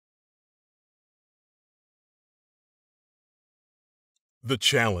The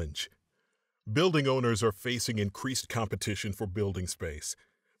challenge. Building owners are facing increased competition for building space.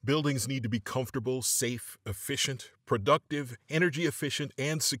 Buildings need to be comfortable, safe, efficient, productive, energy efficient,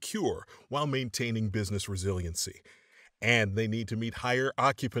 and secure while maintaining business resiliency. And they need to meet higher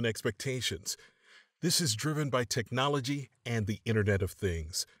occupant expectations. This is driven by technology and the Internet of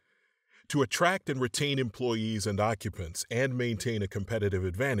Things. To attract and retain employees and occupants and maintain a competitive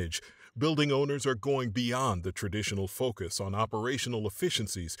advantage, building owners are going beyond the traditional focus on operational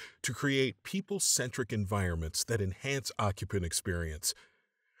efficiencies to create people-centric environments that enhance occupant experience.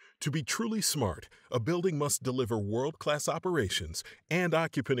 To be truly smart, a building must deliver world-class operations and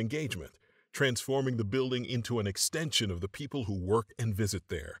occupant engagement, transforming the building into an extension of the people who work and visit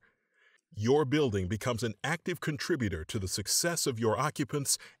there. Your building becomes an active contributor to the success of your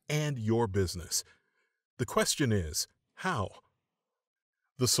occupants and your business. The question is, how?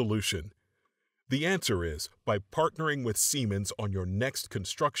 The solution. The answer is by partnering with Siemens on your next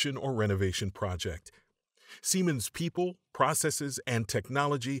construction or renovation project. Siemens' people, processes, and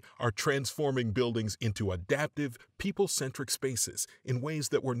technology are transforming buildings into adaptive, people-centric spaces in ways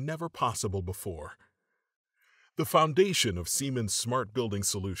that were never possible before. The foundation of Siemens' smart building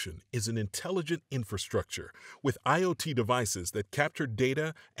solution is an intelligent infrastructure with IoT devices that capture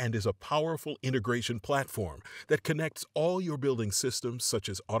data and is a powerful integration platform that connects all your building systems such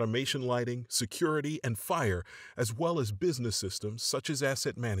as automation lighting, security, and fire, as well as business systems such as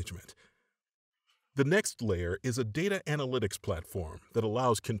asset management. The next layer is a data analytics platform that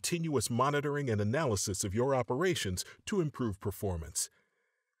allows continuous monitoring and analysis of your operations to improve performance.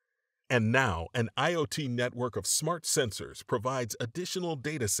 And now, an IoT network of smart sensors provides additional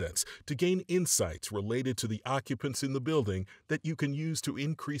data sets to gain insights related to the occupants in the building that you can use to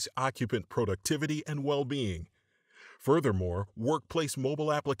increase occupant productivity and well-being. Furthermore, workplace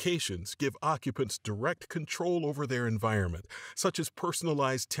mobile applications give occupants direct control over their environment, such as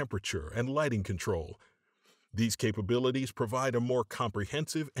personalized temperature and lighting control. These capabilities provide a more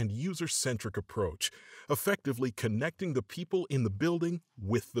comprehensive and user-centric approach, effectively connecting the people in the building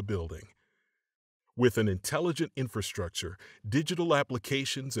with the building. With an intelligent infrastructure, digital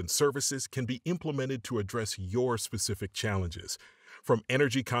applications and services can be implemented to address your specific challenges, from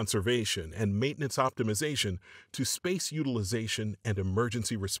energy conservation and maintenance optimization to space utilization and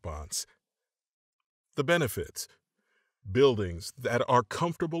emergency response. The benefits. Buildings that are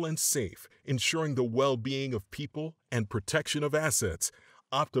comfortable and safe, ensuring the well-being of people and protection of assets,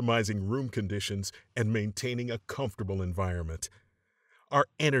 optimizing room conditions, and maintaining a comfortable environment. Are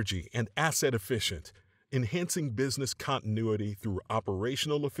energy and asset efficient, enhancing business continuity through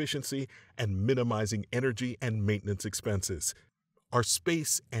operational efficiency and minimizing energy and maintenance expenses. Are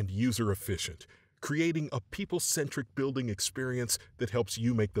space and user efficient, creating a people-centric building experience that helps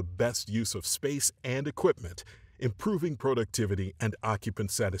you make the best use of space and equipment, improving productivity and occupant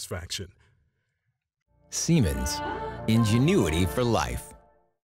satisfaction. Siemens, ingenuity for life.